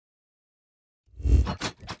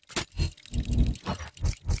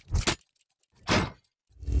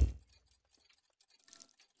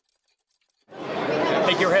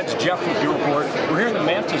Gearheads, Jeff with Gear-Report. We're here in the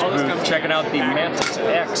Mantis booth checking out the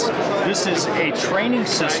Mantis-X. This is a training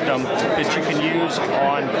system that you can use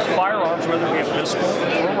on firearms, whether it be a pistol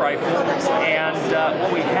or a rifle. And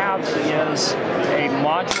what we have is a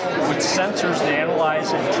module with sensors that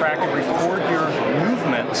analyze and track and record your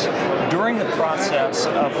movements during the process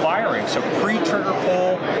of firing. So pre-trigger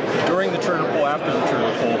pull, during the trigger pull, after the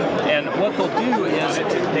trigger pull. And what they'll do is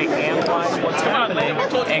they analyze what's happening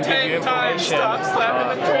and give you information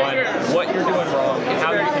on what you're doing wrong,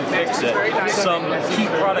 how you can fix it. Some key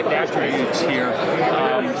product attributes here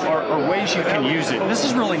are ways you can use it. This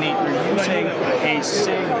is really neat. You're using a SIG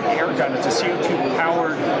air gun. It's a CO2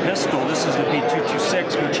 powered pistol. This is the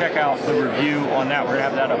B226. Go check out the review on that. We're going to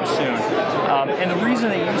have that up soon. And the reason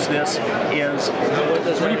they use this is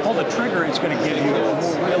when you pull the trigger, it's going to give you a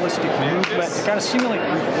more realistic movement to kind of simulate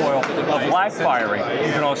the recoil of live firing.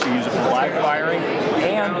 You can also use it for live firing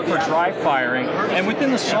and for dry firing. And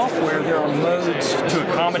within the software, there are modes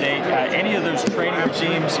to accommodate any of those training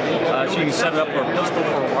regimes. So you can set it up for a pistol,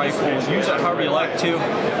 for a rifle, use it however you like to.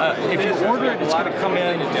 If you order it, it's going to come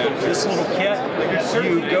in this little kit.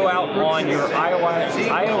 You go out on your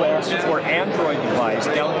iOS or Android device,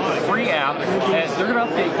 download the free app, and they're going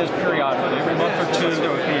to update this periodically. Every month or two,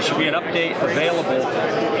 there should be an update available,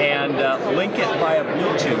 and link it via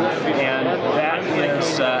Bluetooth. And that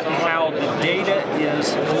is how the data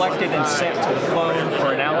is collected and sent to the phone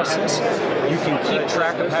for analysis. You can keep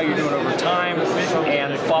track of how you're doing over time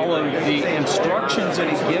and follow the instructions that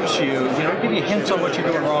it gives you. It'll give you hints on what you're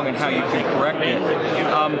doing wrong and how you can correct it.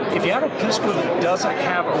 If you have a pistol that doesn't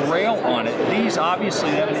have a rail on it, these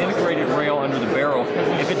obviously have an integrated rail under the barrel.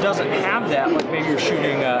 If it doesn't have that, like maybe you're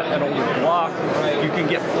shooting an older Glock, you can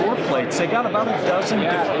get floor plates. They got about a dozen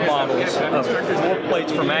different models of floor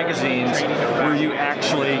plates for magazines where you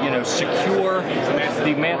actually, secure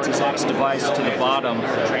the Mantis-X device to the bottom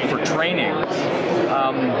for training.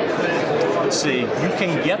 Let's see, you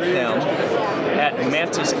can get them at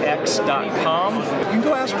MantisX.com. You can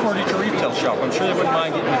go ask for it at your retail shop. I'm sure they wouldn't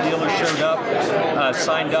mind getting the dealer showed up,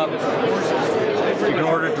 signed up. You can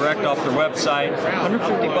order direct off their website.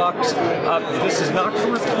 150 bucks. This is not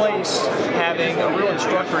to replace having a real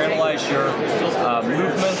instructor analyze your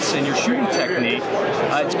movements and your shooting technique.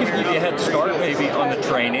 It's going to give you a head start maybe on the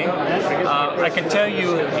training. I can tell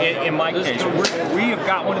you, in my case, we have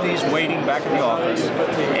got one of these waiting back at the office,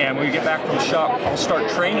 and when we get back from the shop, I'll start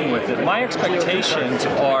training with it. My expectations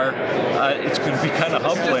are, it's going to be kind of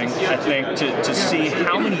humbling, I think, to see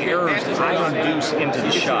how many errors I induce into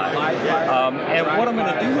the shot. And what I'm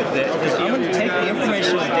going to do with it is I'm going to take the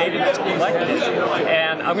information and data that's collected,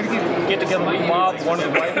 and I'm going to get together with Bob, one of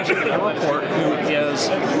the writers of the Gear-Report, who is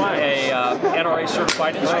a NRA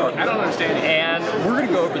certified instructor. I don't understand. And we're going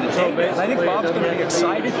to go over the data. And I think Bob's going to be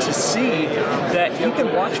excited to see that he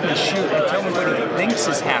can watch me shoot and tell me what he thinks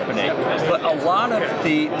is happening. But a lot of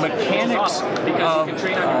the mechanics of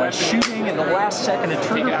shooting in the last second of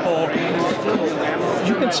trigger pull,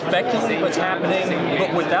 you can speculate what's happening,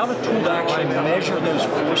 but without a tool to actually measure those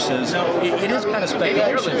forces, it is kind of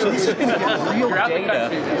speculation. So this is going to get real data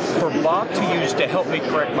for Bob to use to help me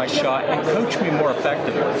correct my shot and coach me more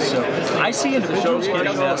effectively. So I see individuals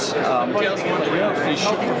getting this. If you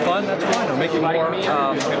shoot for fun, that's fine. It'll make you more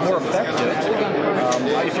effective.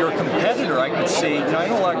 If you're a competitor, I can see. I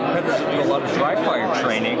know a lot of competitors that do a lot of dry fire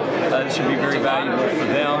training. This should be very valuable for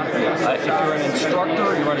them. If you're an instructor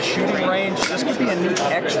or you're on a shooting range, this could be a neat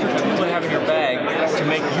extra tool to have in your bag to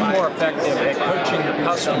make you more effective at coaching your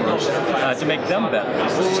customers to make them better.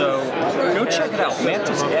 So go check it out,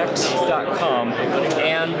 MantisX.com,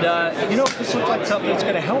 and if this looks like something that's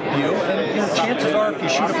going to help you, and chances are if you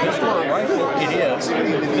shoot a pistol or a rifle, it is,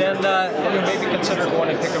 then maybe consider going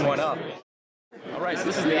and picking one up. Alright, so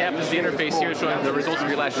this is the app, this is the interface here showing the results of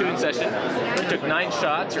your last shooting session. You took 9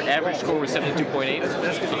 shots, your average score was 72.8.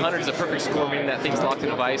 100 is a perfect score, meaning that thing's locked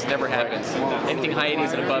in a vise, never happens. Anything high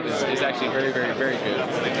 80s and above is actually very, very, very good.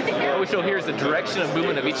 What we show here is the direction of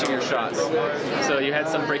movement of each of your shots. So you had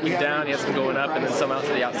some breaking down, you had some going up, and then some out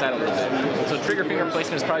to the outside a little bit. So trigger finger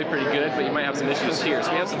placement is probably pretty good, but you might have some issues here.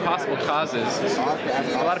 So we have some possible causes.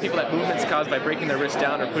 A lot of people, that movement's caused by breaking their wrist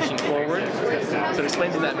down or pushing forward. So it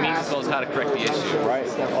explains what that means as well as how to correct the issue. Right.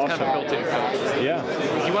 It's kind of a built-in code. Yeah.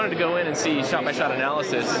 If you wanted to go in and see shot-by-shot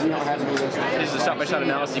analysis, this is a shot-by-shot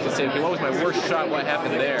analysis. You can say, okay, what was my worst shot? What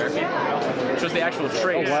happened there? It shows the actual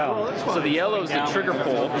trace. Oh, wow. So the yellow is the trigger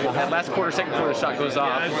pull. That last quarter, second quarter, the shot goes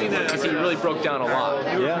off. You see, it really broke down a lot.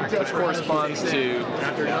 Yeah. Which corresponds to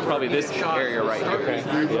probably this area right here. Okay.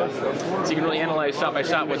 So you can really analyze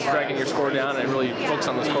shot-by-shot what's dragging your score down and really focus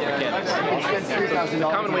on those core mechanics. The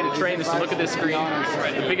common way to train is to look at this screen.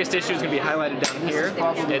 The biggest issue is going to be highlighted down here,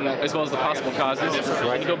 and as well as the possible causes.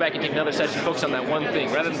 And you go back and take another session, focus on that one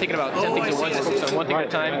thing. Rather than thinking about 10 things at once, focus on one thing at a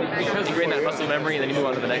time, ingrain that muscle memory, and then you move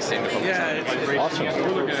on to the next thing to focus on. Awesome.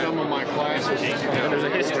 Some of my classes. And there's a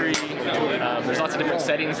history, there's lots of different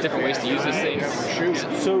settings, different ways to use this thing.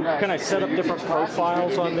 So can I set up different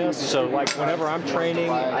profiles on this? So like whenever I'm training,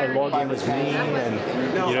 I log in as me, and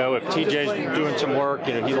you know, if TJ's doing some work,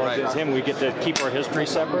 you know, he logs in as him, we get to keep our history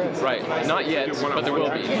separate? Right. Not yet, but there will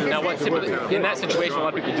be. Now what typically, in that situation, what a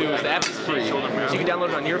lot of people do is the app is free. So you can download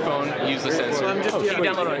it on your phone, use the sensor. You can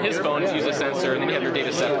download it on his phone, use the sensor, and then you have your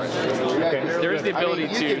data separate. Okay. There is the ability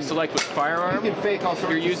to select which firearm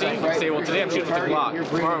you're using. You can say, well, today I'm shooting with the Glock,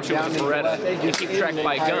 tomorrow I'm shooting with the Beretta. You keep track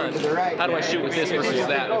by gun. How do I shoot with this versus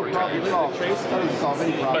that over time?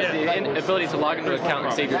 But the ability to log into an account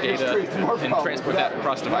and save your data and transport that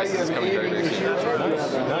across devices is coming very, very soon.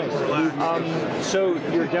 Nice. So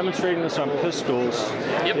you're demonstrating this on pistols.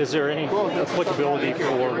 Yep. Is there any applicability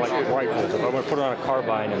for like rifles? If I'm going to put it on a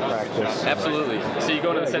carbine and practice? Absolutely. So you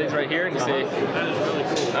go to the settings right here and you say,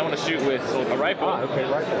 I want to shoot with a rifle. Okay,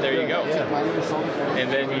 rifle. There you go.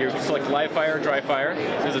 And then you select live fire, dry fire.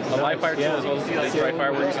 There's a live fire tool as well as dry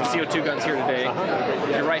fire. We're using CO2 guns here today.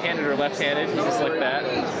 If you're right-handed or left-handed, you can select that.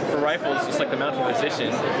 For rifles, you select the mounting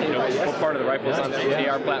position. You know, what part of the rifle is on the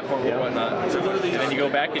AR platform or whatnot. And then you go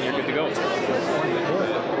back and you're good to go.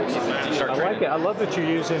 I like it. I love that you're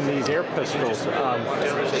using these air pistols.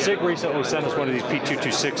 SIG recently sent us one of these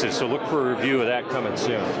P226s, so look for a review of that coming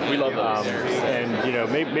soon. We love those. And you know,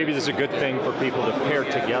 maybe this is a good thing for people to pair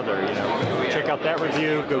together. You know, check out that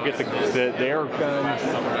review. Go get the air gun,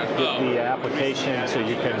 get the application, so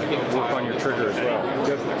you can work on your trigger as well.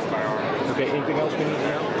 Good. Okay. Anything else we need to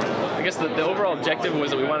know? I guess the overall objective was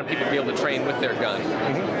that we wanted people to be able to train with their gun.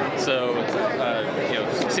 So, you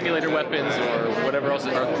know, simulator weapons or whatever else,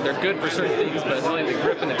 they're good for certain things, but really the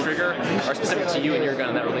grip and the trigger are specific to you and your gun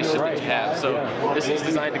and that relationship that you have. So this is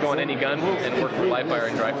designed to go on any gun and work for live fire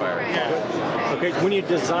and dry fire. Okay, when you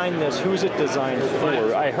design this, who's it designed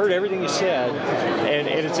for? I heard everything you said, and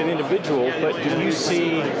it's an individual, but do you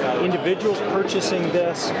see individuals purchasing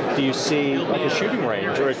this? Do you see like a shooting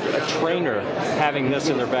range or a trainer having this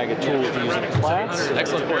in their bag of tools to use in a class?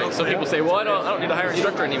 Excellent point. So people say, well, I don't need to hire an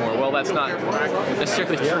instructor anymore. Well, that's not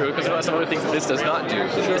necessarily true, because there are some other things that this does not do.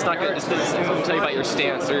 It's not going to tell you about your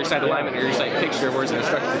stance or your sight alignment or your sight picture, whereas an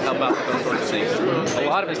instructor can help out with those sorts of things. A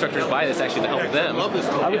lot of instructors buy this actually to help them,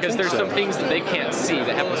 because there's some things that they can't see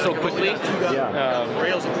that happen so quickly.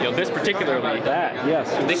 You know, this particularly,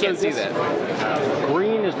 they can't see that.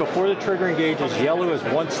 Green is before the trigger engages, yellow is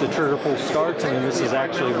once the trigger pull starts, and then this is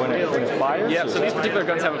actually when it fires? Yeah, so these particular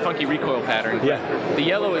guns have a funky recoil pattern. Yeah. The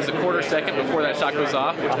yellow is a quarter second before that shot goes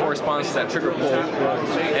off, which corresponds to that trigger pull,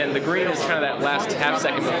 and the green is kind of that last half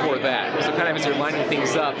second before that. So kind of as you're lining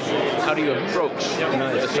things up, how do you approach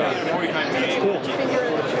the shot? Cool.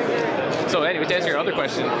 So anyway, to answer your other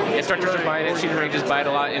question, instructors are buying it, shooting ranges buy it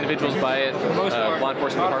a lot, individuals buy it, law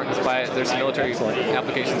enforcement departments buy it, there's some military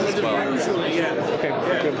applications as well. Okay,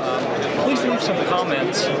 good. Please leave some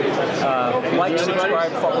comments. Like,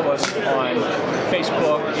 subscribe, follow us on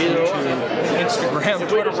Facebook, YouTube, Instagram,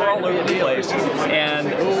 Twitter, we're all over the place. And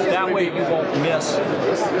that way you won't miss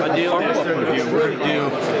a follow-up review we're going to do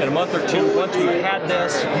in a month or two. Once we've had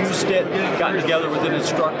this, used it, gotten together with an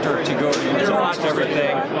instructor to go to results and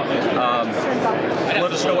everything.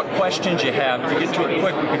 Let us know what questions you have. If we get to it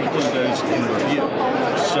quick, we can include those in the review.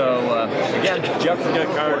 So, again, Jeff from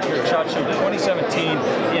Gear-Report here at SHOT Show 2017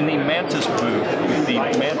 in the Mantis booth, the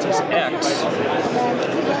Mantis-X.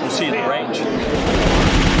 We'll see you at the range.